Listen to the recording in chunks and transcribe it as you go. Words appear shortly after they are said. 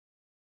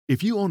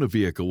If you own a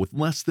vehicle with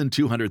less than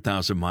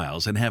 200,000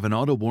 miles and have an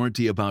auto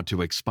warranty about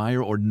to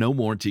expire or no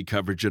warranty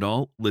coverage at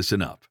all,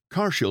 listen up.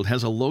 CarShield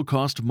has a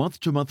low-cost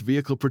month-to-month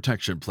vehicle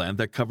protection plan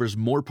that covers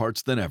more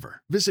parts than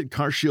ever. Visit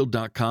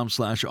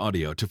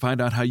carshield.com/audio to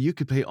find out how you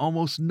could pay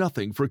almost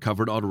nothing for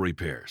covered auto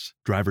repairs.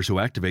 Drivers who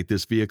activate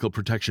this vehicle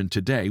protection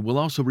today will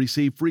also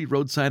receive free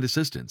roadside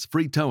assistance,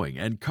 free towing,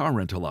 and car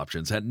rental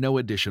options at no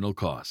additional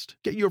cost.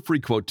 Get your free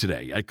quote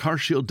today at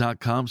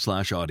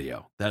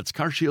carshield.com/audio. That's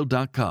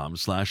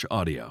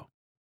carshield.com/audio.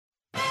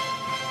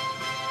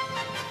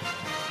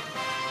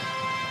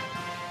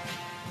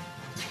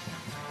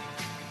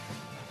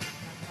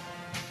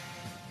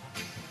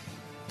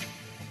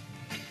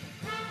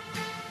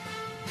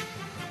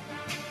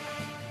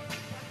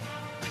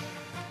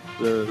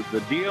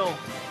 The deal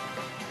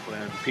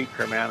when Pete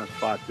Karmanos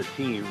bought the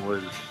team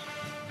was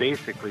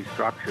basically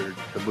structured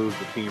to move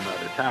the team out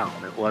of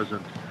town. It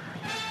wasn't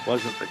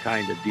the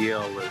kind of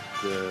deal that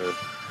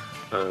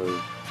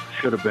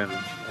should have been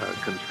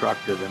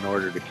constructed in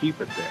order to keep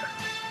it there.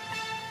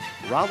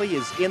 Raleigh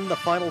is in the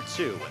final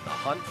two in the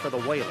hunt for the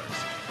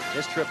Whalers.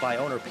 This trip by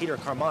owner Peter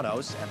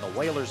Karmanos and the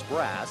Whalers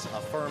brass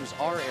affirms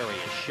our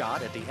area's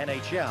shot at the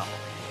NHL.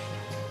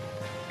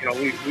 You know,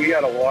 we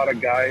had a lot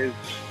of guys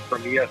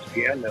from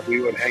ESPN that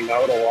we would hang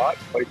out a lot,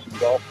 play some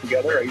golf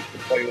together. I used to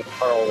play with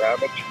Carl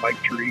Ravitch, Mike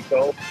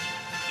Tirico.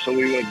 So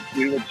we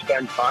would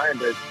spend time,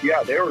 but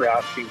yeah, they were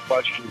asking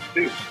questions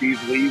too. Steve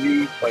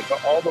Levy, like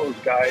all those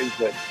guys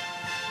that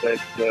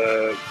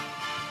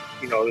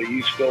you know, that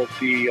you still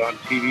see on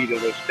TV to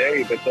this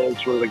day, but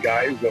those were the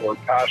guys that were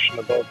passionate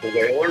about the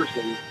Whalers,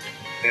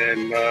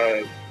 and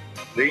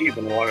they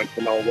even wanted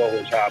to know what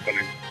was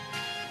happening.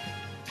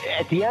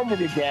 At the end of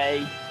the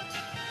day,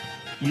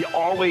 you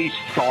always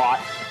thought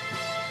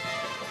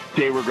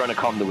they were going to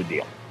come to a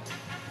deal.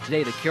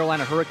 Today, the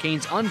Carolina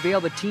Hurricanes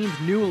unveil the team's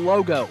new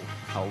logo,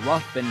 a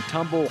rough and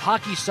tumble,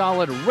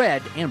 hockey-solid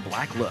red and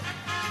black look.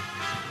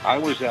 I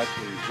was at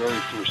the very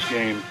first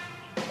game,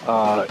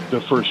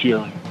 the first year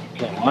in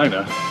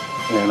Carolina,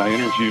 and I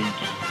interviewed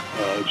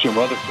Jim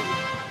Rutherford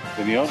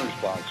in the owner's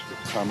box with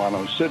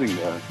Karmanos sitting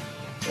there,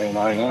 and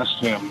I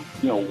asked him,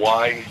 you know,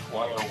 why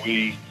are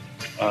we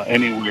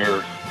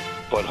anywhere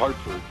but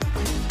Hartford?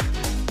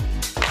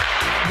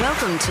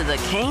 Welcome to the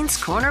Canes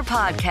Corner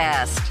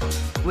Podcast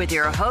with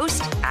your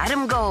host,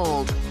 Adam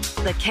Gold.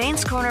 The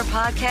Canes Corner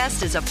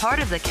Podcast is a part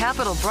of the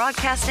Capital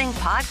Broadcasting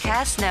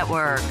Podcast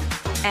Network.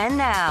 And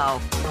now,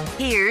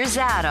 here's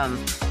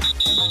Adam.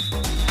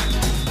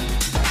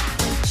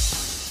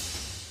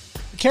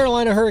 The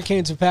Carolina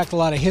Hurricanes have packed a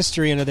lot of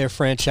history into their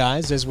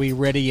franchise as we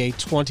ready a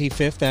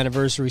 25th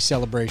anniversary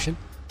celebration.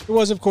 There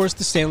was, of course,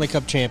 the Stanley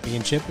Cup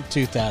Championship of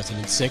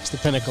 2006, the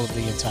pinnacle of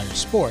the entire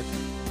sport.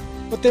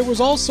 But there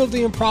was also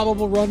the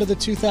improbable run to the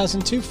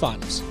 2002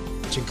 finals,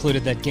 which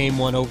included that Game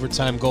 1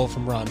 overtime goal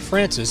from Ron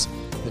Francis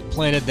that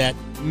planted that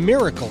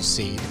miracle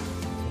seed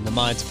in the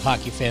minds of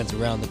hockey fans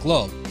around the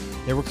globe.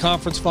 There were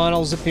conference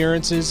finals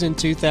appearances in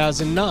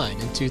 2009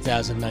 and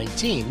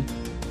 2019,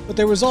 but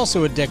there was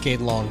also a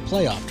decade-long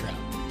playoff drought.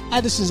 Hi,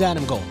 this is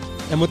Adam Gold,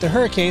 and with the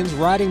Hurricanes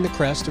riding the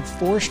crest of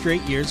 4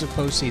 straight years of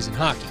postseason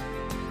hockey,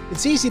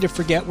 it's easy to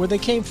forget where they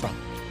came from.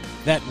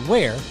 That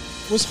where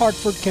was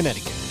Hartford,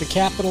 Connecticut, the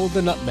capital of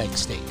the Nutmeg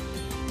State,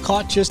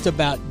 caught just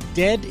about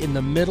dead in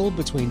the middle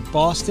between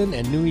Boston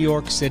and New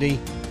York City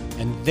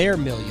and their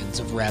millions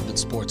of rabid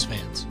sports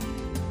fans.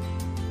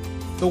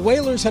 The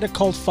Whalers had a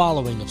cult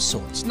following of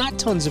sorts, not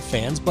tons of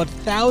fans, but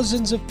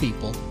thousands of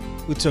people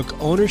who took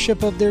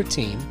ownership of their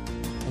team,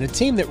 and a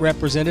team that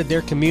represented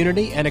their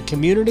community and a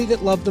community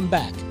that loved them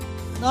back,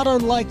 not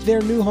unlike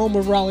their new home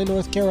of Raleigh,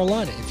 North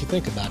Carolina, if you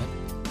think about it.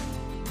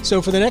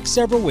 So for the next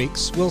several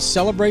weeks, we'll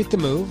celebrate the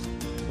move,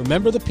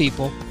 remember the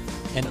people,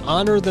 and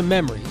honor the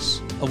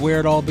memories of where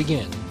it all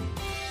began.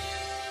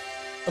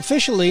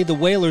 Officially, the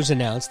Whalers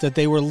announced that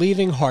they were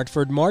leaving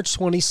Hartford March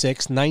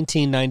 26,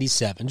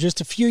 1997, just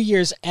a few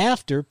years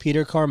after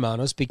Peter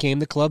Karmanos became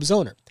the club's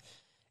owner.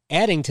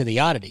 Adding to the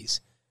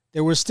oddities,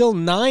 there were still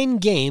 9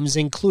 games,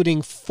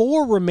 including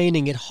 4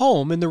 remaining at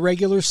home in the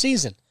regular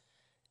season,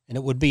 and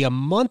it would be a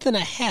month and a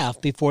half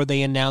before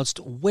they announced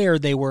where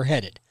they were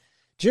headed.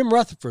 Jim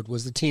Rutherford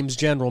was the team's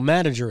general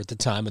manager at the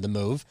time of the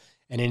move,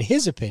 and in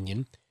his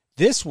opinion,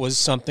 this was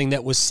something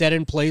that was set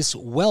in place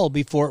well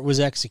before it was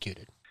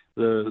executed.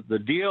 The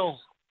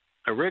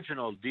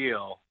original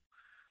deal,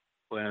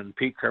 when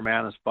Pete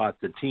Karmanos bought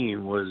the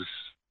team, was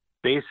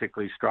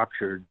basically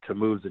structured to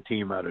move the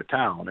team out of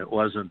town. It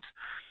wasn't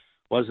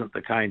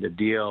the kind of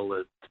deal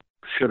that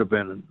should have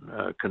been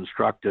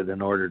constructed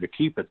in order to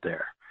keep it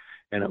there.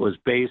 And it was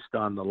based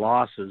on the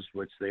losses,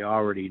 which they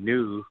already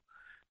knew,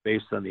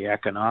 based on the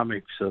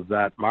economics of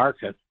that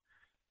market,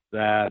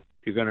 that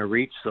you're going to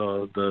reach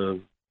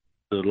the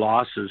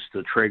losses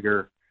to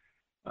trigger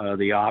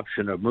the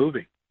option of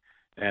moving.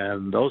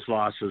 And those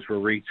losses were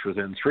reached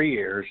within 3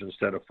 years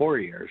instead of 4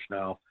 years.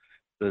 Now,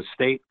 the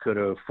state could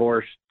have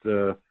forced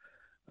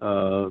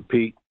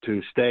Pete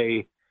to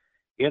stay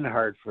in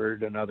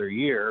Hartford another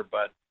year,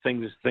 but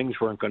things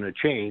weren't going to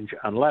change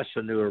unless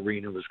a new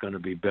arena was going to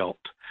be built.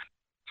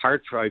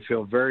 Hartford, I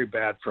feel very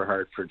bad for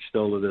Hartford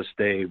still to this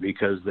day,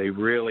 because they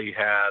really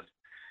had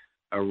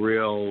a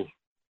real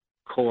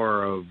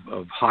core of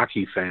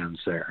hockey fans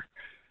there.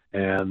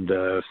 And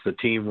if the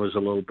team was a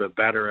little bit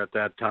better at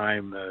that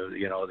time,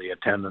 the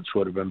attendance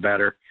would have been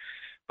better.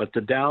 But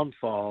the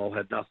downfall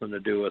had nothing to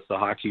do with the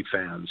hockey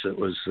fans. It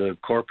was the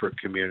corporate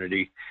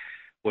community,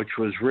 which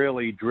was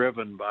really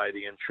driven by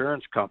the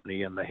insurance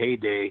company in the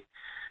heyday,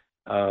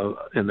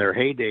 in their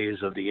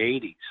heydays of the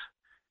 80s.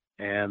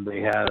 And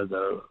they had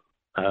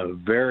a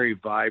very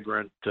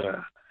vibrant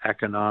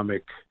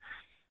economic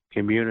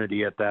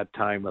community at that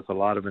time with a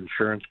lot of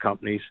insurance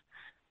companies.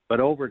 But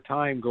over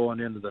time,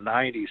 going into the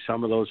 90s,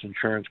 some of those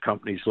insurance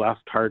companies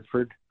left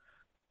Hartford.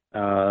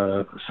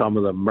 Some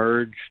of them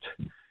merged.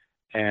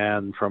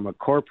 And from a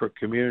corporate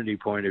community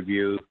point of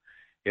view,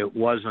 it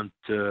wasn't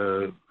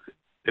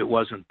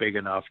big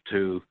enough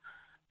to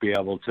be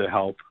able to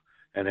help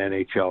an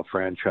NHL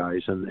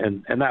franchise.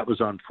 And that was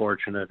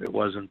unfortunate. It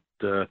wasn't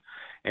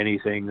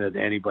anything that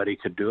anybody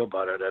could do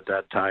about it at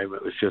that time.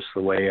 It was just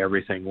the way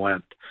everything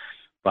went.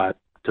 But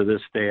to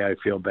this day, I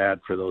feel bad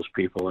for those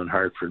people in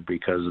Hartford,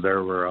 because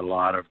there were a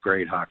lot of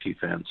great hockey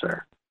fans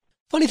there.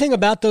 Funny thing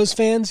about those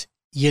fans,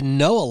 you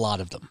know a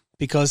lot of them,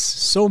 because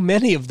so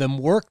many of them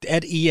worked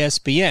at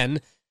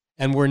ESPN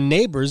and were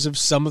neighbors of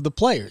some of the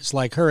players,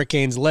 like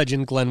Hurricanes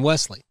legend Glenn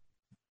Wesley.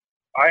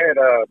 I had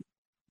a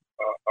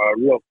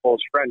real close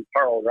friend,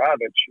 Carl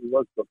Ravitch, who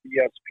worked with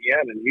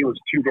ESPN, and he was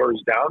 2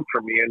 doors down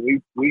from me,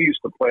 and we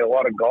used to play a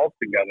lot of golf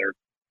together.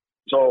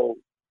 So,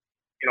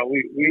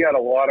 we had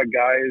a lot of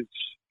guys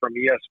from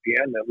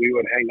ESPN that we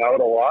would hang out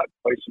a lot,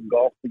 play some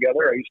golf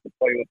together. I used to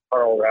play with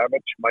Carl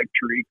Ravitch, Mike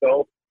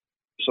Tirico.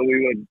 So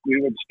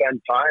we would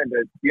spend time,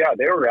 but yeah,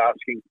 they were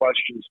asking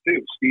questions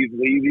too. Steve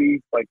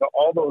Levy, like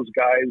all those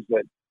guys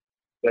that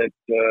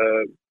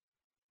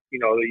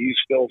you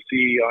still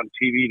see on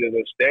TV to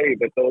this day,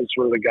 but those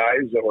were the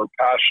guys that were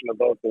passionate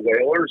about the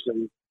Whalers,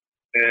 and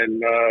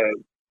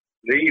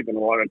they even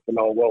wanted to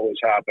know what was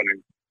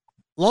happening.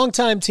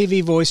 Longtime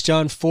TV voice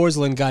John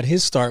Forsland got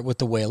his start with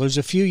the Whalers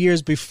a few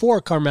years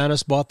before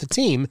Karmanos bought the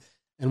team,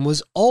 and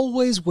was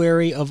always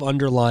wary of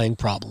underlying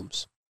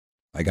problems.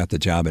 I got the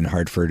job in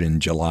Hartford in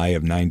July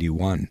of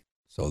 91,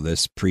 so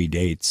this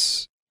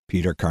predates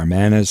Peter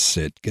Karmanos.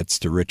 It gets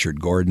to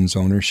Richard Gordon's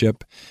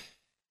ownership,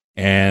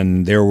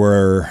 and there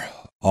were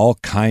all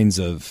kinds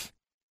of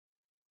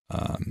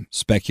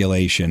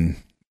speculation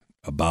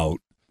about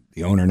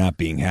the owner not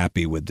being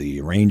happy with the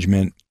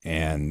arrangement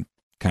and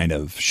kind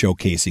of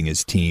showcasing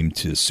his team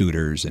to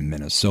suitors in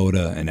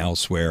Minnesota and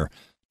elsewhere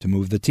to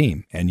move the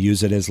team and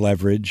use it as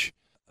leverage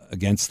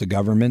against the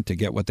government to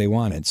get what they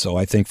wanted. So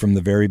I think from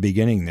the very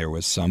beginning there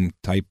was some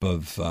type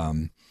of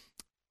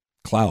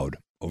cloud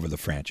over the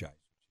franchise.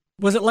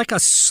 Was it like a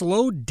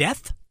slow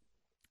death?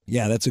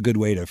 Yeah, that's a good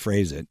way to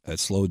phrase it, a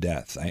slow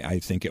death. I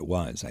think it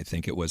was. I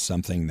think it was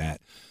something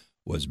that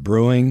was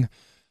brewing.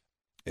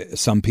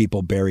 Some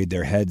people buried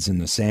their heads in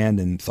the sand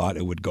and thought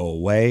it would go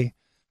away.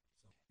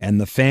 And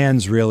the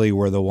fans really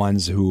were the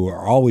ones who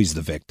are always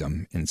the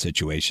victim in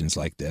situations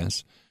like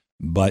this,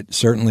 but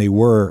certainly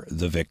were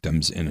the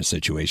victims in a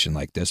situation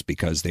like this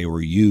because they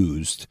were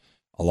used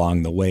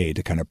along the way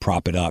to kind of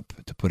prop it up,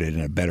 to put it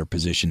in a better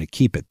position to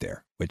keep it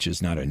there, which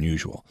is not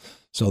unusual.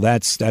 So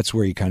that's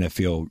where you kind of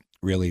feel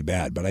really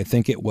bad. But I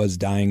think it was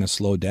dying a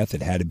slow death.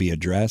 It had to be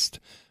addressed.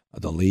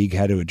 The league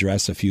had to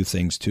address a few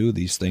things too.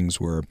 These things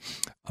were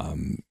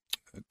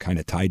kind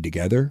of tied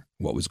together,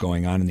 what was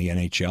going on in the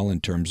NHL in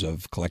terms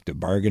of collective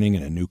bargaining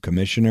and a new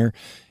commissioner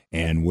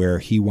and where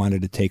he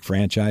wanted to take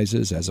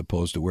franchises as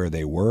opposed to where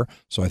they were.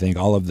 So I think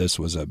all of this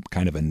was a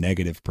kind of a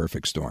negative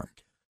perfect storm.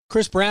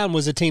 Chris Brown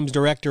was the team's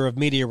director of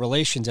media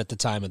relations at the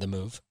time of the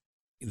move.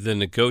 The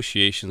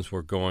negotiations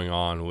were going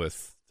on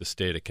with the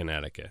state of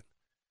Connecticut.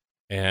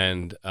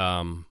 And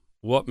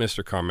what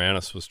Mr.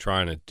 Karmanos was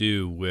trying to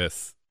do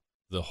with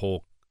the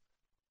whole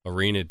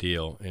arena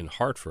deal in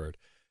Hartford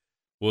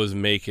was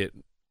make it,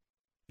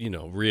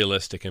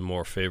 realistic and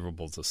more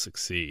favorable to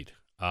succeed.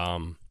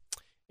 And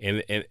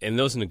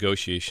those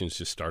negotiations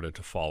just started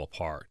to fall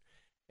apart.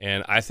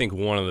 And I think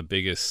one of the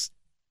biggest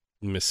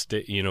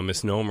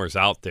misnomers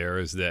out there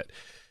is that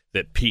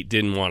Pete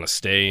didn't want to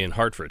stay in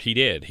Hartford. He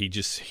did.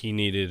 He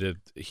needed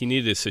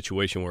a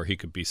situation where he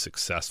could be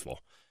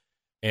successful.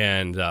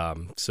 And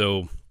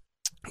so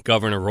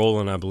Governor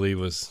Rowland, I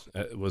believe, was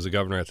a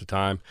governor at the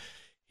time.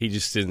 He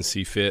just didn't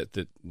see fit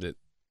that the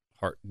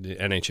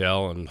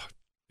NHL and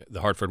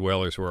the Hartford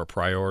Whalers were a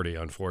priority,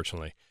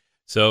 unfortunately.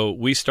 So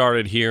we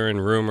started hearing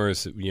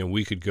rumors that,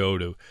 we could go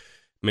to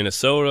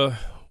Minnesota,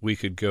 we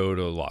could go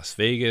to Las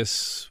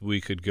Vegas, we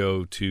could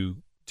go to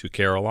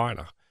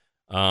Carolina.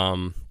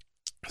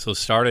 So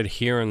started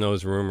hearing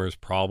those rumors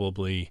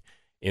probably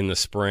in the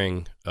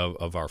spring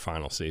of our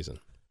final season.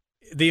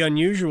 The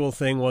unusual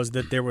thing was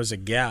that there was a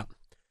gap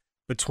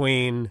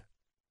between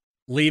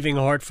leaving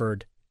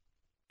Hartford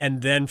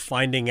and then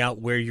finding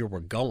out where you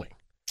were going.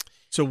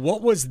 So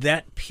what was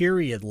that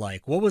period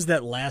like? What was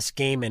that last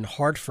game in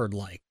Hartford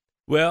like?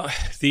 Well,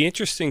 the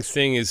interesting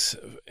thing is,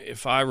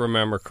 if I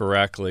remember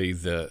correctly,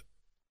 the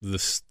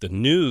the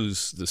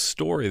news, the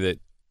story that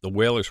the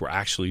Whalers were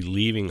actually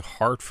leaving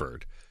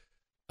Hartford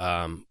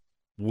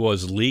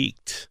was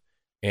leaked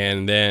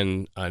and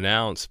then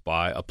announced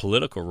by a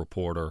political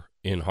reporter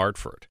in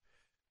Hartford.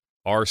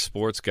 Our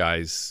sports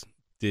guys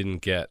didn't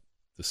get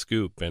the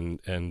scoop, and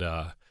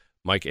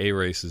Mike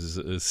A-Race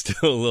is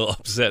still a little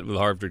upset with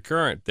Hartford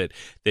Current that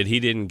he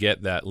didn't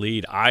get that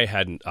lead. I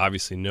hadn't,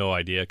 obviously, no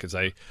idea because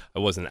I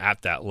wasn't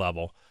at that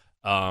level.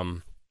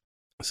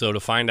 So to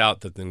find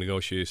out that the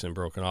negotiation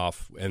broken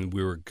off and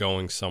we were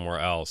going somewhere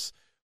else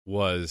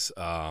was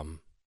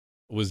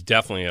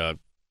definitely a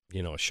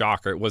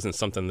shocker. It wasn't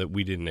something that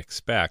we didn't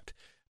expect,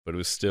 but it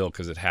was still,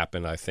 because it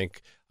happened, I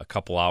think, a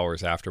couple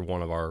hours after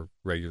one of our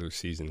regular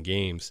season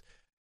games.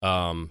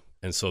 And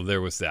so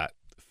there was that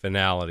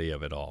finality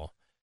of it all.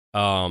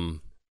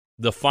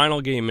 The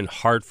final game in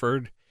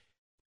Hartford,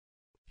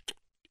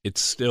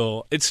 it's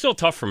still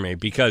tough for me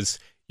because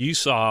you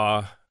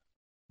saw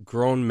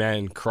grown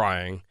men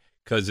crying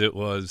because it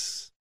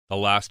was the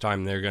last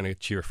time they're going to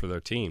cheer for their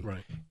team.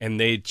 Right. And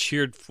they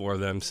cheered for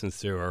them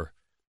since they were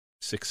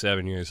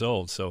 6-7 years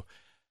old. So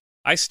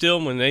I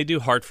still, when they do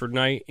Hartford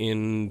night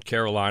in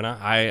Carolina,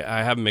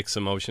 I have mixed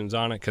emotions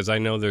on it because I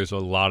know there's a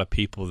lot of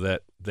people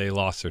that they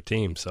lost their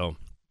team. So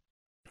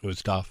it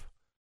was tough.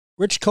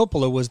 Rich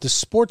Coppola was the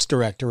sports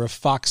director of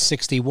Fox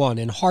 61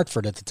 in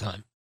Hartford at the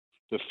time.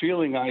 The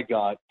feeling I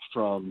got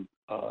from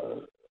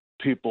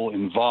people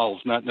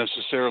involved, not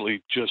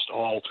necessarily just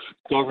all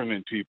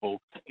government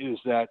people, is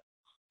that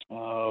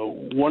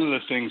one of the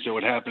things that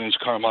would happen is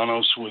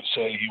Karmanos would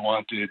say he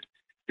wanted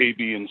A,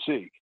 B, and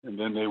C, and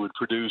then they would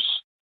produce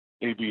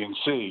A, B, and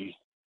C.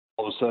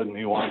 All of a sudden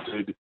he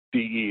wanted D,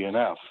 E, and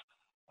F.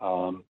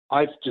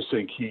 I just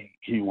think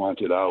he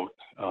wanted out,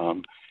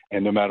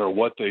 and no matter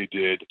what they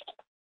did,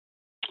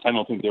 I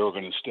don't think they were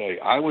going to stay.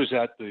 I was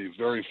at the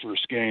very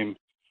first game,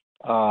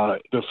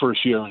 the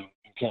first year in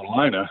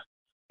Carolina,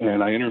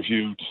 and I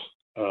interviewed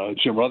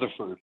Jim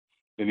Rutherford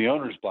in the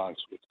owner's box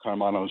with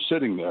Karmanos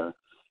sitting there,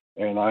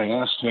 and I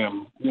asked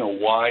him,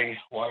 why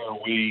are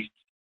we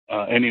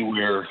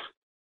anywhere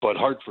but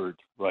Hartford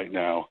right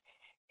now?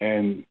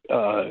 And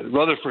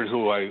Rutherford,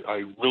 who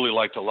I really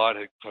liked a lot,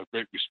 had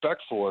great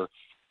respect for,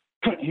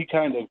 he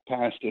kind of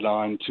passed it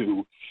on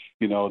to,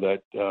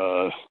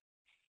 that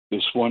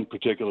this one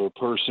particular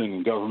person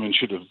in government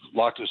should have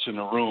locked us in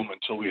a room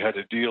until we had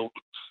a deal.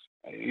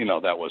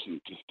 That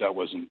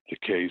wasn't the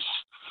case.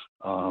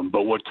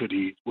 But what could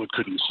he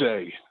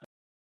say?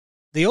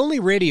 The only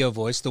radio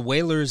voice the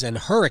Whalers and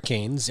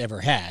Hurricanes ever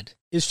had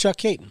is Chuck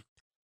Caton.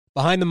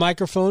 Behind the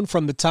microphone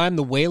from the time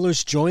the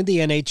Whalers joined the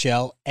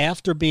NHL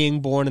after being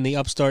born in the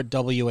upstart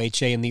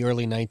WHA in the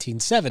early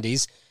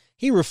 1970s,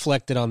 he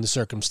reflected on the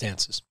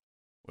circumstances.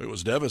 It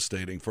was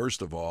devastating,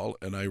 first of all,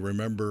 and I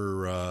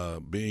remember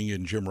being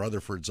in Jim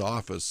Rutherford's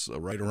office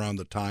right around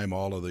the time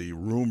all of the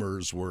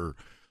rumors were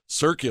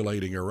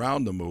circulating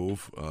around the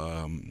move,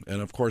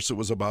 and of course it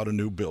was about a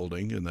new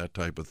building and that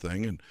type of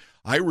thing, and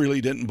I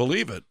really didn't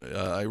believe it.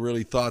 I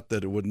really thought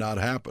that it would not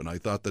happen. I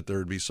thought that there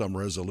would be some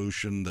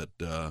resolution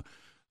that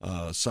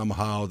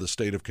somehow the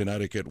state of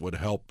Connecticut would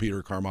help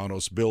Peter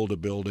Karmanos build a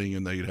building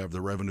and they'd have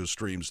the revenue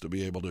streams to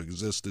be able to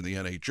exist in the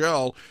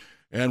NHL.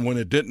 And when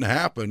it didn't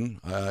happen,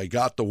 I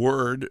got the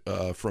word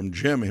from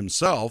Jim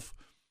himself,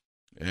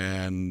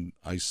 and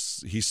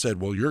he said,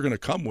 "Well, you're going to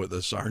come with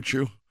us, aren't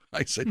you?"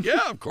 I said,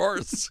 "Yeah, of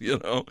course."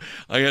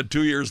 I had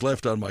 2 years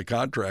left on my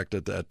contract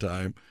at that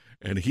time,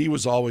 and he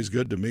was always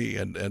good to me.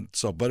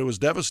 But it was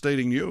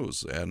devastating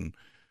news, and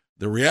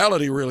the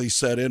reality really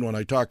set in when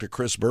I talked to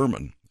Chris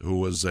Berman, who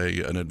was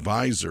an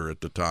advisor at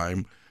the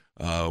time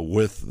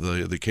with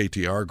the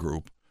KTR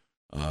group,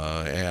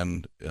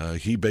 and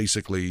he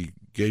basically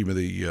gave me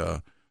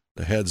the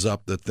heads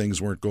up that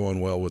things weren't going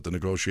well with the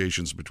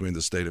negotiations between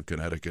the state of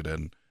Connecticut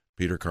and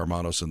Peter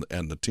Karmanos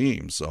and the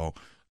team. So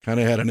kind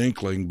of had an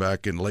inkling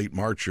back in late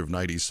March of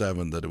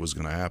 '97 that it was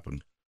going to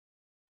happen.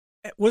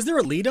 Was there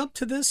a lead up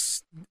to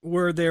this?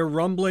 Were there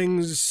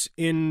rumblings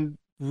in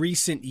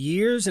recent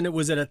years? And it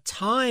was at a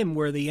time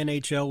where the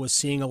NHL was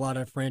seeing a lot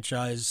of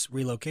franchise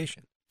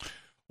relocation.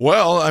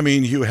 Well, I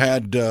mean, you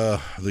had the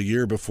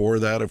year before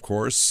that, of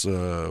course,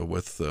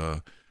 with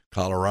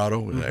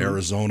Colorado,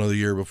 Arizona the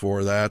year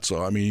before that.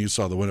 So, I mean, you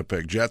saw the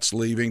Winnipeg Jets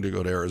leaving to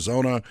go to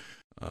Arizona,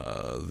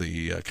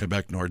 the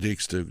Quebec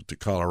Nordiques to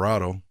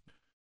Colorado.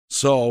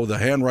 So the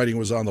handwriting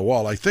was on the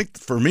wall. I think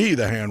for me,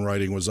 the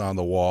handwriting was on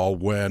the wall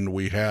when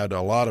we had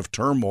a lot of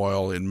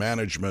turmoil in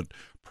management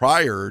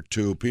prior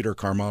to Peter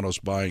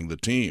Karmanos buying the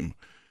team.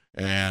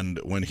 And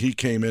when he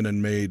came in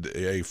and made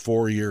a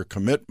 4-year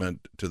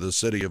commitment to the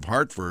city of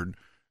Hartford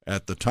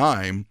at the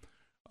time,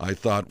 I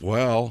thought,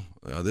 well,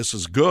 this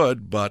is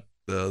good, but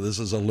this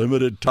is a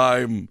limited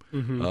time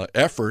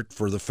effort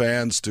for the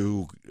fans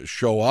to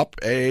show up,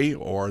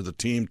 or the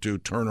team to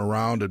turn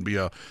around and be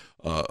a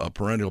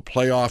perennial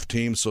playoff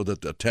team so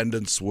that the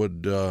attendance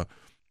would,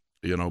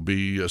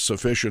 be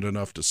sufficient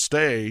enough to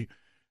stay.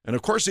 And,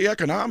 of course, the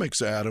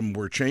economics, Adam,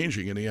 were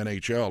changing in the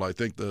NHL. I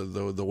think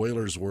the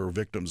Whalers were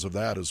victims of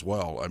that as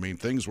well. I mean,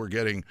 things were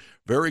getting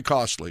very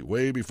costly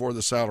way before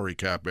the salary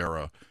cap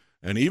era.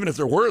 And even if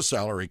there were a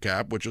salary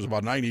cap, which is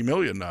about $90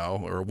 million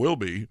now, or will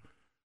be,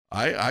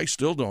 I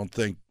still don't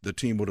think the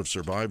team would have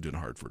survived in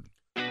Hartford.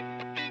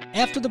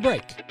 After the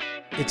break,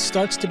 it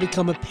starts to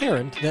become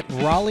apparent that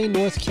Raleigh,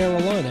 North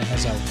Carolina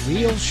has a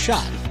real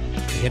shot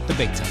to hit the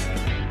big time.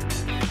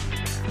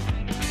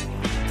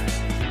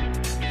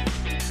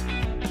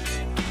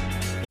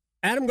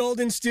 Adam Gold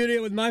in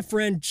studio with my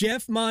friend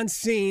Jeff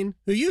Monsine,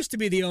 who used to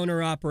be the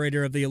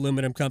owner-operator of the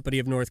Aluminum Company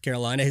of North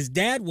Carolina. His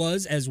dad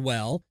was as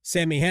well.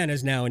 Sammy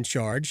Hanna's now in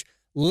charge.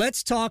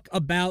 Let's talk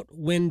about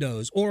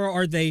windows, or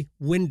are they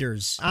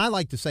winders? I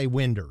like to say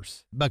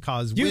winders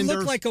because you winders,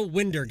 look like a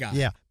winder guy.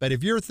 Yeah, but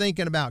if you're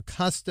thinking about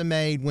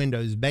custom-made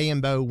windows, bay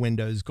and bow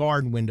windows,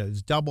 garden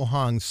windows, double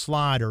hung,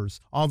 sliders,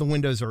 all the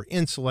windows are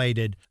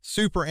insulated,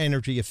 super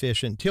energy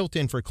efficient,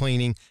 tilt-in for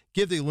cleaning.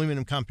 Give the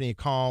Aluminum Company a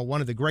call.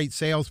 One of the great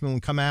salesmen will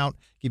come out,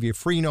 give you a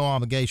free,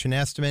 no-obligation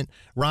estimate.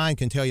 Ryan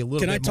can tell you a little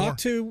bit more. Can I talk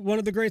to one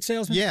of the great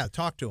salesmen? Yeah,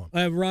 talk to him.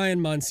 I have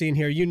Ryan Monsine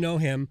here. You know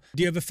him.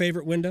 Do you have a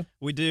favorite window?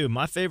 We do.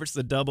 My favorite's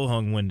the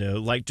double-hung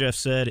window. Like Jeff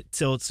said, it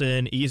tilts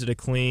in, easy to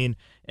clean,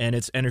 and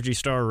it's Energy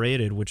Star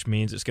rated, which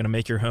means it's going to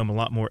make your home a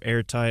lot more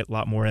airtight, a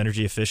lot more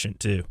energy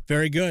efficient, too.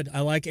 Very good. I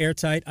like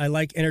airtight. I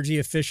like energy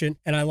efficient,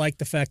 and I like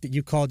the fact that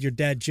you called your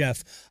dad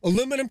Jeff.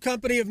 Aluminum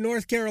Company of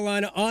North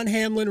Carolina on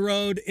Hamlin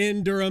Road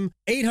in Durham,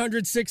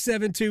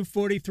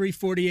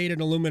 800-672-4348 at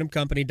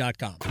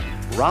aluminumcompany.com.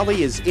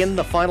 Raleigh is in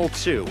the final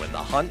two in the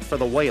hunt for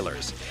the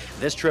Whalers.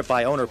 This trip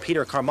by owner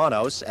Peter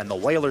Karmanos and the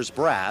Whalers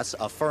brass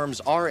affirms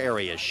our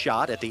area's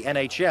shot at the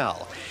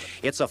NHL.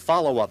 It's a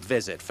follow-up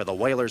visit for the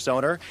Whalers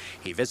owner.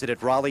 He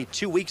visited Raleigh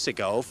 2 weeks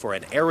ago for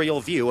an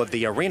aerial view of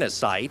the arena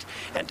site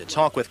and to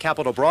talk with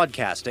Capital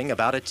Broadcasting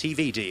about a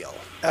TV deal.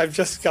 I've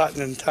just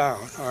gotten in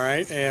town, all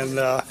right, and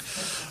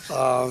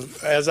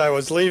as I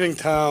was leaving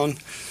town,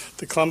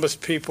 the Columbus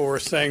people were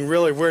saying,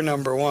 really, we're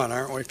number one,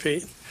 aren't we,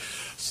 Pete?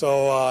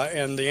 So,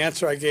 and the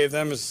answer I gave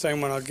them is the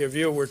same one I'll give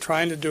you. We're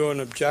trying to do an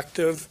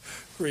objective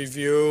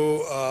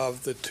review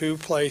of the two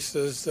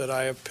places that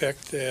I have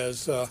picked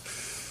as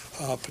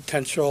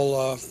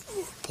potential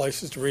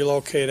places to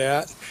relocate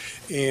at,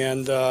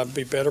 and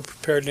be better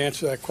prepared to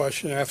answer that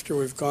question after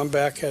we've gone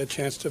back, had a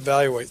chance to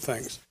evaluate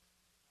things.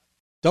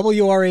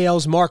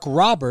 WRAL's Mark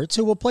Roberts,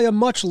 who will play a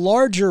much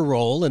larger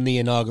role in the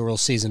inaugural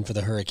season for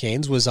the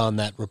Hurricanes, was on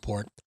that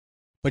report.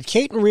 But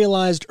Caton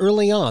realized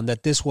early on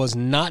that this was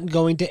not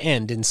going to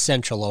end in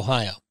Central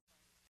Ohio.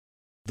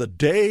 The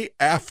day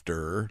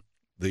after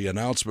the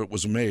announcement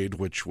was made,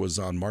 which was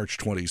on March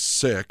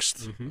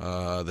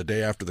 26th, the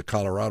day after the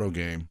Colorado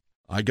game,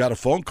 I got a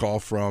phone call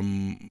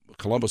from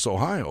Columbus,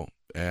 Ohio,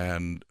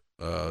 and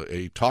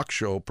a talk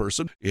show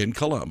person in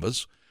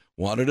Columbus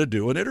wanted to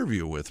do an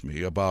interview with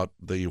me about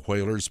the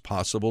Whalers'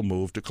 possible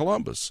move to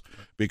Columbus,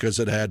 because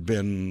it had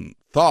been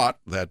thought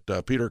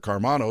that Peter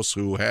Karmanos,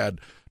 who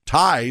had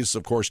ties,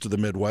 of course, to the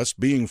Midwest,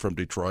 being from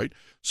Detroit,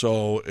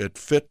 so it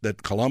fit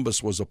that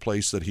Columbus was a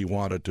place that he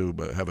wanted to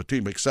have a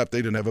team, except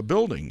they didn't have a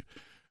building.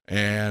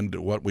 And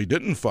what we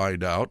didn't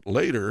find out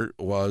later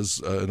was,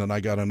 and then I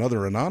got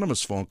another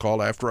anonymous phone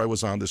call after I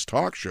was on this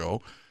talk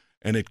show,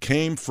 and it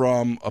came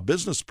from a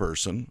business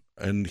person,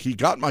 and he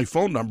got my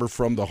phone number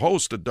from the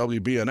host at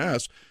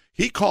WBNS.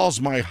 He calls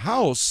my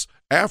house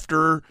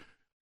after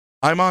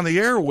I'm on the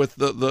air with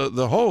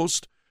the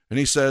host, and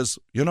he says,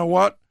 you know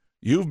what?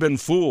 You've been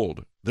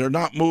fooled. They're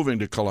not moving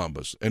to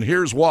Columbus. And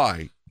here's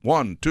why.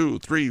 1, 2,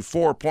 3,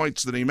 4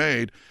 points that he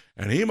made.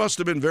 And he must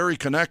have been very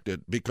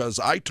connected, because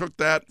I took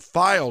that,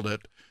 filed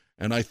it,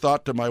 and I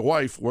thought to my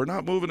wife, we're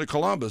not moving to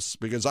Columbus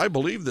because I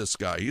believe this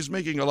guy. He's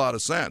making a lot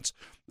of sense.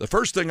 The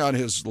first thing on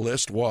his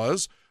list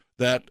was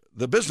that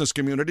the business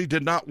community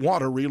did not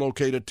want a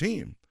relocated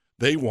team.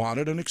 They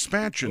wanted an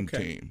expansion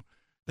team.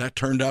 That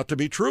turned out to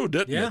be true,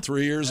 didn't it,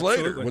 3 years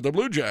later with the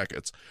Blue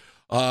Jackets.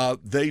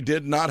 They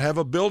did not have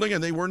a building,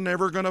 and they were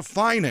never going to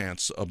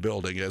finance a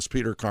building as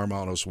Peter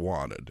Karmanos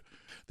wanted.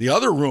 The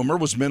other rumor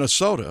was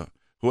Minnesota,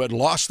 who had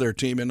lost their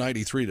team in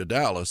 '93 to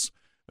Dallas,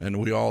 and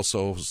we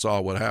also saw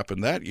what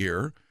happened that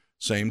year.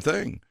 Same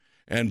thing.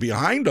 And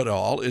behind it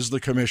all is the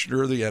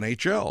commissioner of the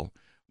NHL,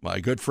 my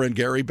good friend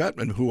Gary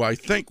Bettman, who I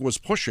think was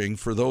pushing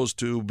for those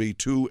to be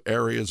two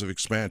areas of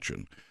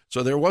expansion.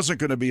 So there wasn't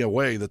going to be a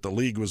way that the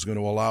league was going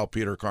to allow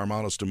Peter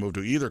Karmanos to move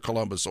to either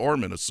Columbus or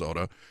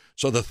Minnesota.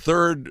 So the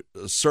third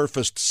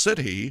surfaced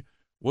city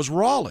was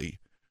Raleigh.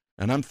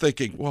 And I'm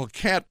thinking, well, it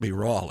can't be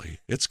Raleigh.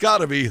 It's got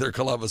to be either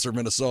Columbus or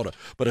Minnesota.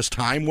 But as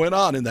time went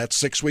on, in that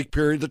 6-week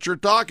period that you're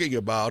talking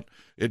about,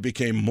 it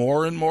became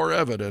more and more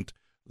evident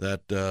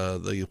that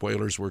the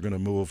Whalers were going to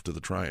move to the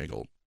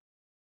Triangle.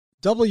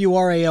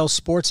 WRAL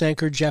sports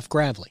anchor Jeff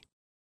Gravely.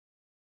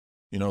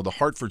 You know, the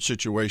Hartford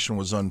situation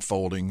was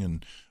unfolding,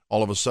 and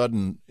all of a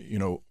sudden, you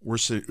know,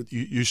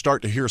 you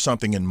start to hear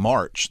something in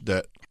March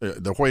that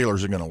the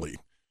Whalers are going to leave.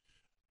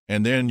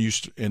 And then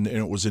and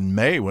it was in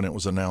May when it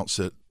was announced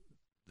that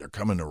they're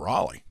coming to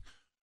Raleigh.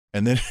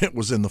 And then it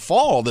was in the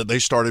fall that they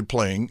started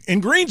playing in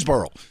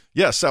Greensboro.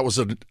 Yes, that was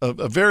a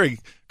very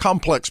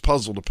complex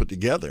puzzle to put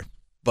together.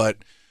 But,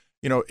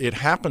 it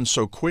happened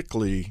so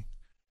quickly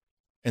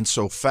and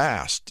so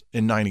fast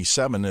in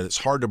 97 that it's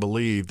hard to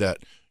believe that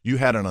you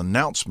had an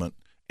announcement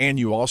and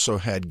you also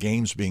had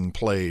games being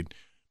played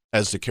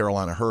as the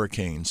Carolina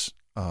Hurricanes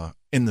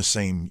in the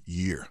same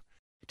year.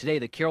 Today,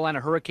 the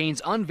Carolina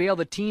Hurricanes unveil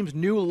the team's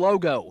new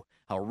logo,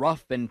 a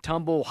rough and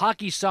tumble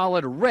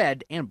hockey-solid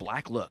red and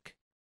black look.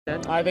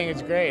 I think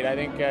it's great. I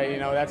think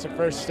that's the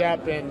first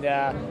step in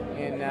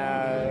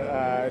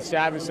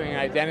establishing an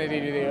identity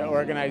to the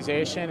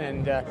organization,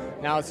 and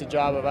now it's the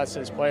job of us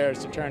as players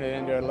to turn it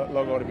into a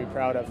logo to be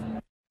proud of.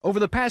 Over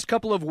the past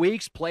couple of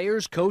weeks,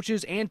 players,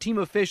 coaches, and team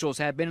officials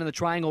have been in the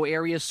Triangle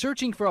area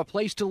searching for a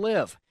place to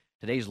live.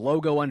 Today's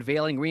logo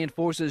unveiling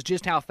reinforces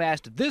just how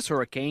fast this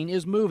hurricane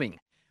is moving.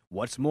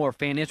 What's more,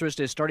 fan interest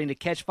is starting to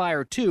catch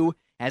fire too,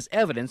 as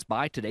evidenced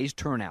by today's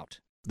turnout.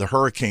 The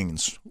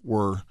Hurricanes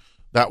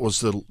that was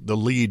the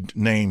lead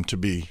name to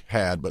be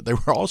had, but they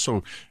were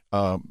also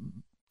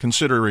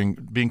considering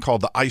being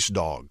called the Ice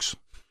Dogs,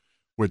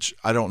 which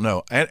I don't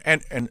know.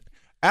 And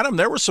Adam,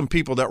 there were some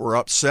people that were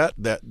upset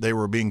that they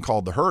were being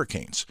called the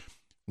Hurricanes,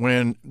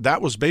 when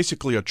that was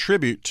basically a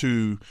tribute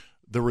to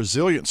the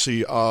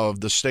resiliency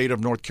of the state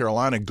of North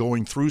Carolina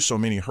going through so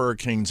many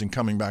hurricanes and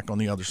coming back on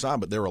the other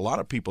side. But there were a lot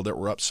of people that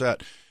were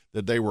upset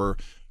that they were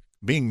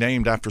being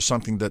named after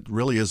something that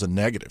really is a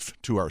negative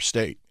to our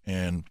state.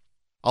 And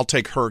I'll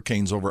take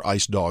Hurricanes over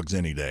Ice Dogs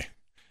any day.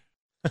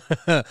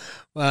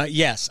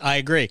 Yes, I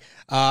agree.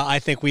 I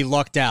think we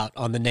lucked out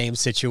on the name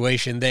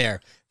situation there.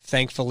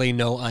 Thankfully,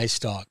 no Ice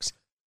Dogs.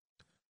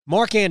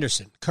 Mark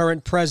Anderson,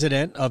 current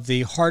president of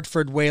the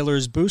Hartford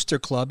Whalers Booster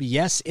Club.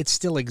 Yes, it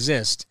still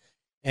exists.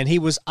 And he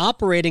was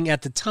operating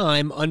at the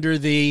time under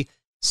the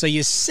 "so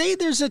you say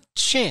there's a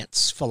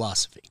chance"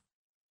 philosophy.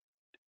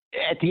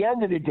 At the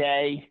end of the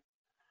day,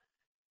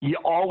 you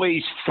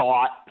always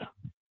thought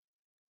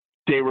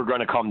they were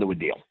going to come to a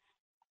deal.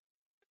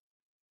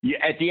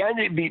 At the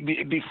end,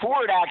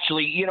 before it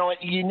actually,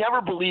 you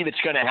never believe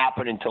it's going to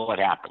happen until it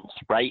happens,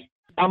 right?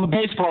 I'm a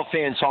baseball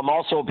fan, so I'm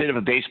also a bit of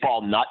a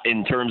baseball nut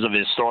in terms of a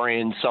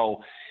historian.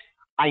 So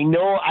I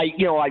know,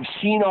 I've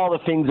seen all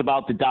the things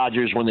about the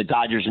Dodgers when the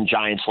Dodgers and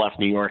Giants left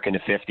New York in the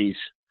 50s.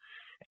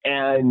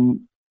 And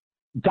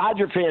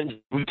Dodger fans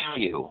will tell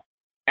you,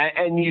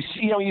 and you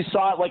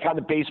saw it like on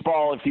the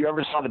baseball, if you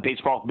ever saw the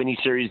baseball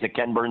miniseries that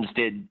Ken Burns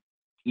did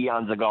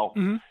eons ago,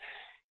 mm-hmm.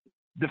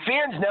 The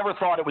fans never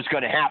thought it was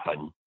going to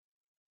happen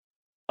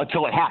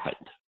until it happened,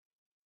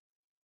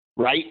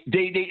 right?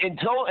 They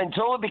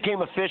until it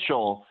became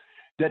official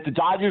that the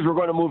Dodgers were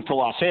going to move to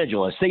Los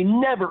Angeles, they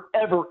never,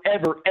 ever,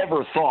 ever,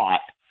 ever thought,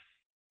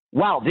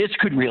 wow, this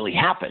could really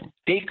happen.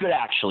 They could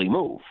actually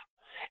move.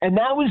 And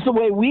that was the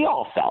way we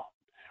all felt.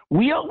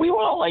 We were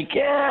all like,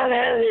 yeah,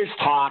 there's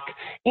talk.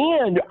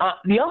 And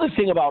the other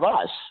thing about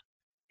us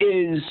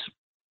is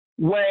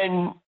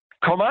when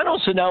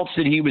Karmanos announced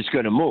that he was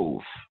going to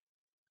move,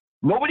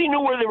 nobody knew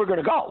where they were going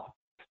to go.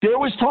 There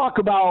was talk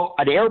about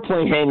an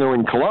airplane hangar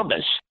in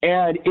Columbus,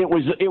 and it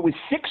was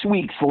 6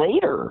 weeks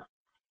later,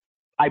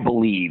 I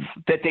believe,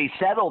 that they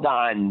settled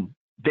on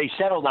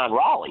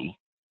Raleigh.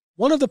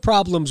 One of the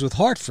problems with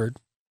Hartford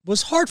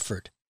was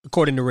Hartford,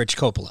 according to Rich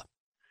Coppola.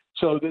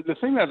 So the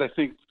thing that I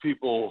think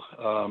people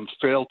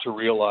fail to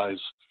realize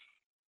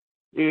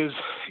is,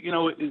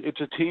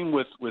 it's a team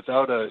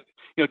without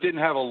didn't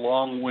have a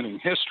long winning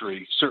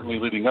history, certainly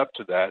leading up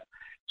to that.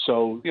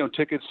 So,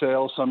 ticket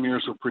sales, some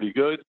years were pretty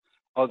good.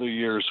 Other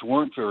years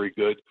weren't very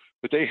good.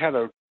 But they had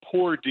a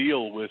poor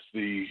deal with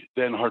the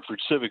then Hartford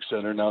Civic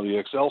Center, now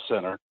the XL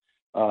Center,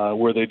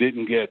 where they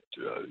didn't get,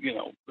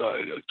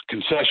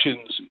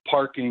 concessions and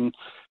parking.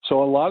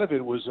 So a lot of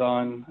it was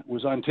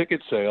on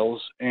ticket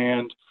sales.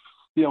 And,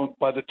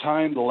 by the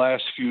time the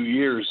last few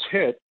years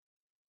hit,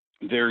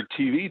 their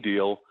TV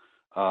deal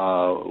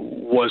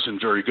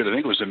wasn't very good. I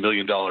think it was $1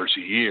 million a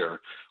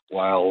year,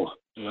 while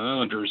the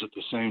Islanders at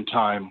the same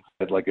time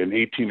had like an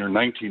 $18 or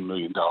 $19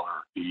 million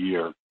a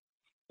year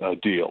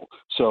deal.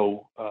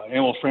 So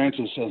Emil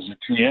Francis as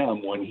a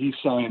GM, when he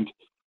signed,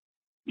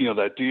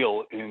 that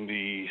deal in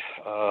the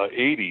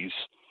 80s,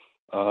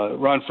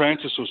 Ron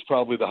Francis was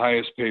probably the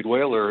highest paid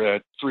Whaler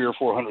at $300,000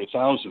 or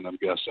 $400,000, I'm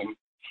guessing.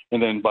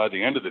 And then by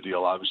the end of the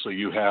deal, obviously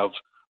you have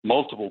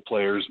multiple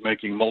players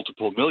making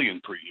multiple million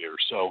per year.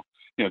 So,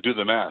 do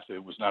the math.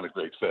 It was not a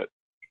great fit.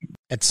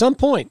 At some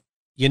point,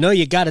 you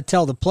got to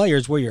tell the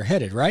players where you're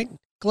headed, right?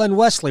 Glenn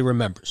Wesley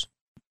remembers.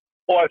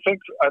 Well, I think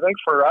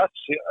for us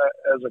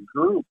as a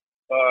group,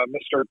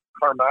 Mr.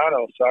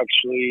 Karmanos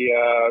actually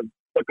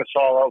took us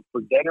all out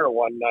for dinner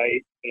one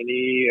night, and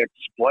he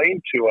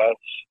explained to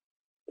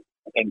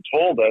us and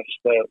told us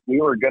that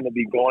we were going to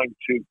be going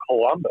to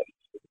Columbus.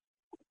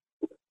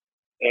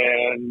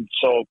 And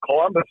so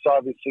Columbus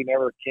obviously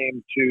never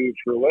came to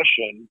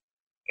fruition.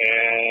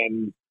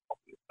 And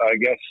I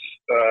guess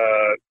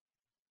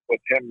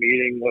with him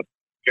meeting with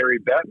Gary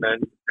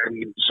Bettman,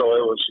 and so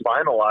it was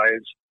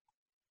finalized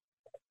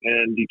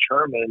and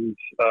determined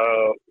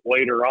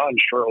later on,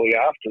 shortly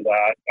after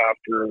that,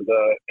 after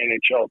the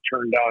NHL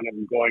turned down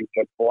him going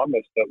to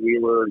Columbus, that we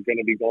were going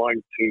to be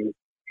going to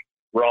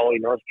Raleigh,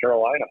 North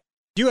Carolina.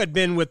 You had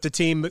been with the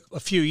team a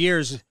few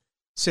years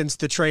since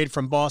the trade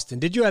from Boston.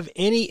 Did you have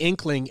any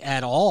inkling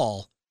at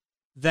all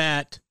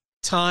that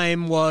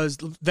time was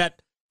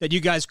that you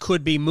guys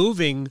could be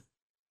moving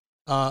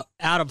out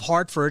of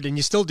Hartford, and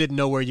you still didn't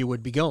know where you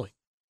would be going?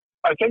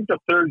 I think the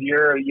third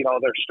year,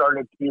 there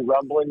started to be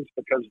rumblings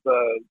because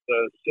the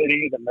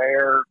city, the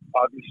mayor,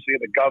 obviously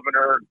the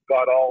governor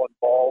got all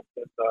involved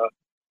in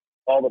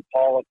all the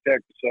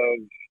politics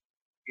of,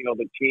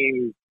 the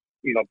team,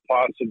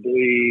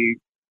 possibly,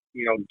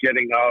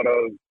 getting out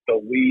of the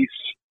lease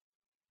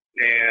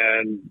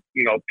and,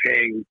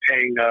 paying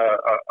a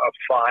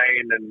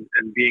fine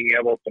and being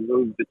able to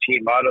move the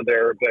team out of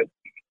there. But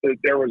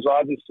there was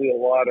obviously a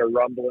lot of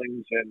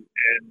rumblings and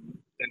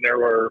there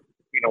were,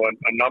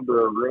 a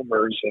number of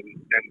rumors and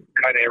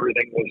kind of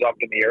everything was up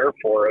in the air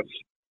for us,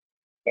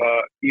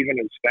 even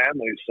as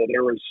families. So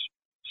there was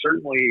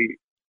certainly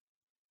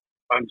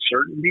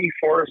uncertainty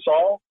for us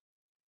all,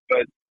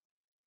 but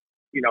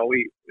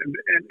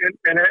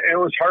it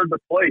was hard to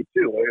play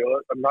too.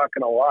 I'm not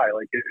going to lie.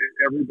 Like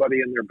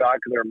everybody in their back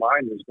of their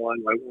mind was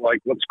going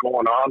like, what's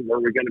going on? Where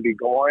are we going to be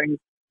going?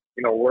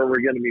 Where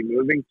we're going to be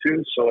moving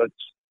to? So it's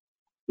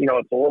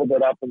a little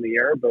bit up in the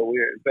air, but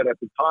at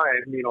the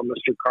time,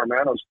 Mr.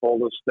 Karmanos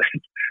told us that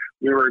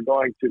we were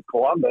going to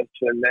Columbus,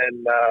 and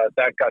then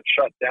that got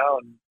shut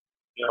down,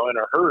 in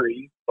a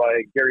hurry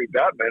by Gary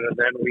Bettman, and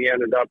then we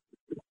ended up,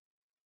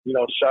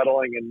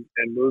 settling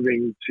and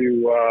moving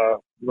to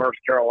North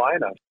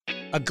Carolina.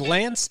 A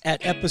glance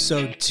at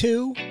episode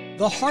 2,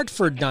 the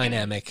Hartford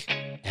dynamic,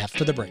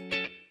 after the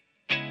break.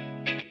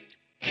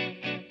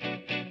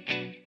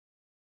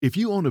 If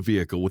you own a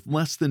vehicle with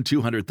less than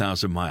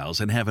 200,000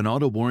 miles and have an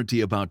auto warranty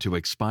about to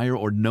expire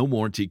or no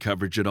warranty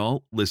coverage at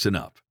all, listen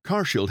up.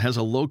 CarShield has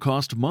a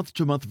low-cost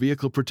month-to-month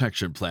vehicle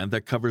protection plan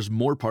that covers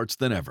more parts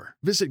than ever.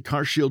 Visit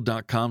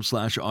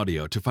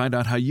carshield.com/audio to find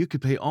out how you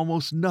could pay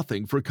almost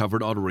nothing for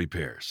covered auto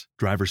repairs.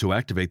 Drivers who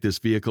activate this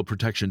vehicle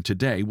protection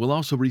today will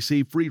also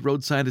receive free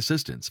roadside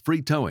assistance,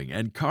 free towing,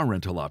 and car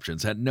rental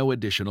options at no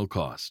additional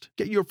cost.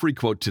 Get your free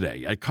quote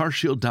today at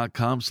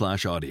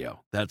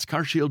carshield.com/audio. That's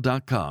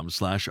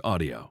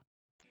carshield.com/audio.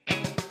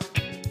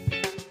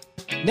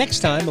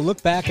 Next time, a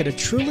look back at a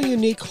truly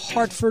unique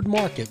Hartford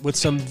market with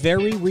some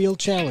very real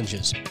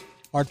challenges.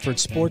 Hartford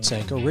sports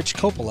anchor Rich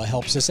Coppola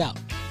helps us out.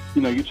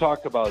 You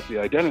talk about the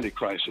identity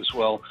crisis.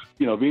 Well,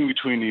 being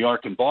between New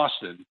York and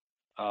Boston,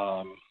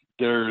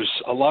 there's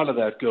a lot of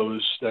that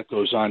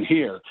goes on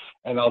here.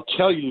 And I'll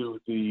tell you,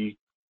 the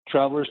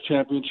Travelers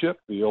Championship,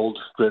 the old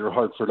Greater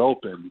Hartford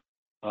Open,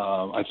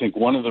 I think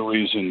one of the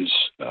reasons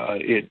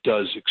it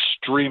does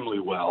extremely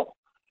well,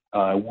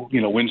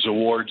 wins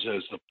awards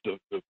as the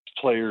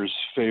players'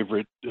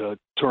 favorite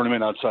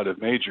tournament outside of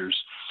majors,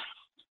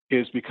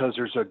 is because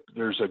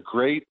there's a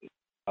great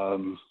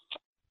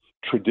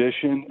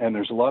tradition and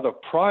there's a lot of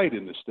pride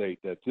in the state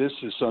that this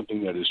is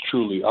something that is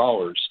truly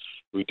ours.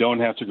 We don't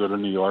have to go to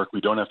New York. We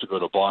don't have to go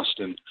to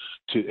Boston,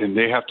 and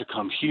they have to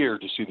come here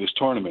to see this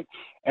tournament.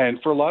 And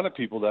for a lot of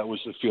people, that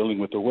was the feeling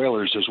with the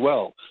Whalers as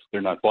well.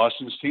 They're not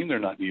Boston's team. They're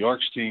not New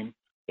York's team.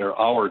 They're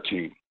our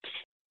team.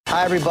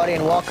 Hi, everybody,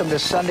 and welcome to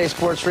Sunday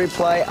Sports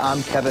Replay.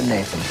 I'm Kevin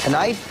Nathan.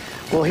 Tonight,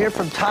 we'll hear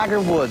from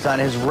Tiger Woods on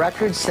his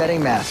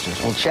record-setting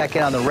Masters. We'll check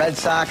in on the Red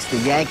Sox, the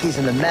Yankees,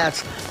 and the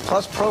Mets,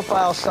 plus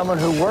profile someone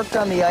who worked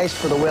on the ice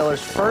for the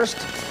Whalers' first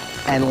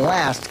and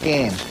last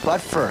games.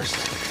 But first,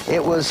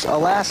 it was a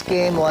last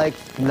game like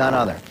none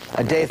other.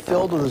 A day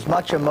filled with as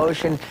much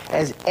emotion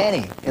as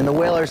any in the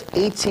Whalers'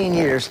 18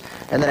 years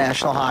in the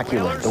National Hockey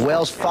League. The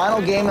Whales'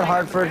 final game in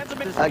Hartford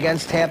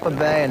against Tampa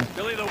Bay, and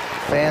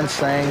fans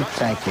saying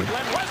thank you.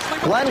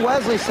 Glenn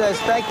Wesley says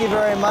thank you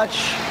very much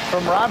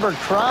from Robert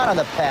Cron on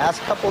the pass.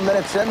 A couple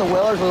minutes in, the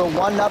Whalers with a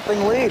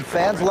 1-0 lead.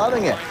 Fans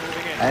loving it.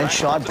 And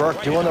Sean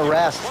Burke doing the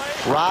rest,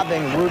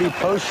 robbing Rudy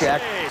Poshek.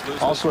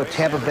 Also a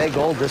Tampa Bay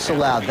goal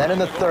disallowed. Then in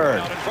the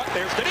third.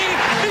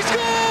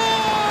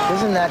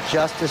 Isn't that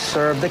justice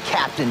served? The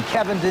captain,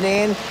 Kevin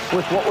Dineen,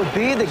 with what would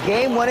be the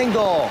game-winning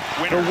goal.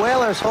 The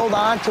Whalers hold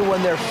on to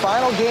win their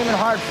final game in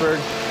Hartford.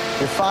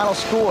 The final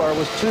score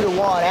was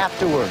 2-1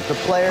 afterwards. The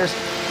players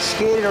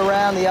skated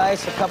around the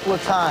ice a couple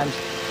of times,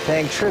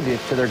 paying tribute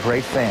to their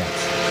great fans.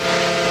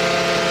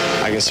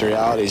 I guess the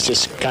reality is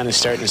just kind of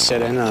starting to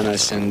set in on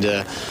us, and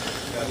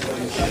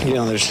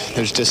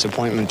there's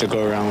disappointment to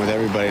go around with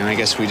everybody, and I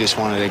guess we just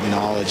wanted to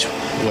acknowledge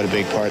what a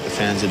big part the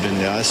fans have been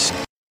to us.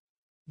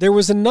 There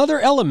was another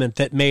element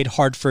that made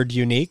Hartford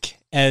unique,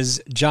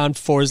 as John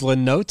Forslund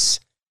notes,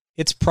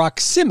 its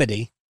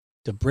proximity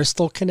to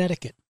Bristol,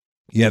 Connecticut.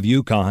 You have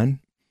UConn,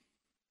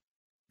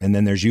 and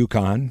then there's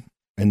UConn,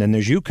 and then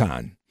there's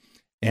UConn,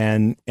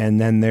 and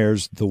then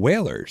there's the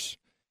Whalers.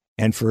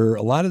 And for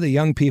a lot of the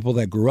young people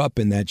that grew up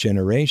in that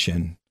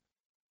generation,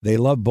 they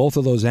loved both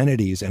of those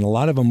entities, and a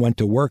lot of them went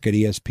to work at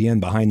ESPN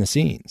behind the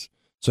scenes.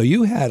 So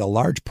you had a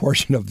large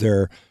portion of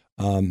their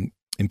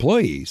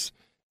employees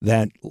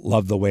that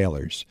loved the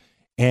Whalers.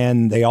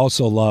 And they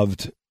also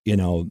loved,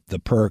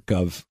 the perk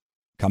of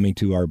coming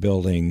to our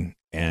building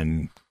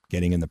and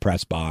getting in the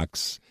press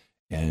box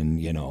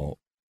and, all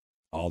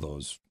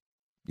those,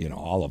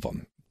 all of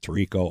them.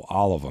 Tirico,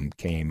 all of them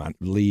came.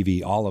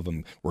 Levy, all of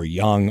them were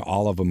young.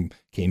 All of them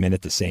came in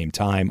at the same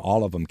time.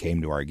 All of them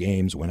came to our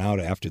games, went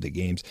out after the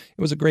games.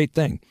 It was a great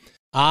thing.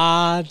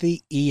 Ah,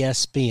 the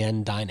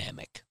ESPN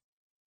dynamic.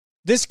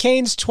 This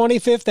Canes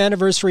 25th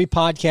anniversary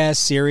podcast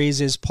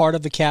series is part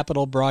of the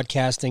Capital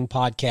Broadcasting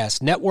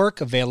Podcast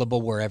Network,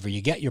 available wherever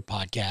you get your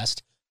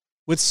podcast.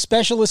 With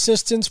special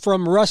assistance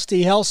from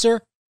Rusty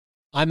Helser,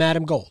 I'm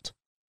Adam Gold.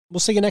 We'll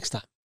see you next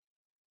time.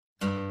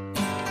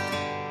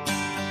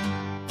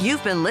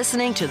 You've been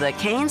listening to the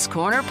Canes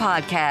Corner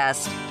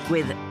Podcast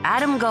with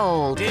Adam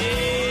Gold. Yeah,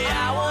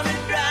 I want to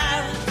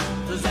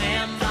drive the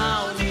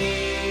Zamboni.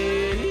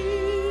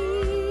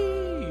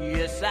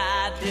 Yes,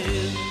 I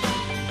do.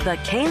 The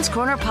Canes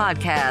Corner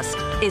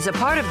Podcast is a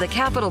part of the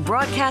Capital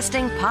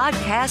Broadcasting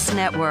Podcast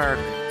Network.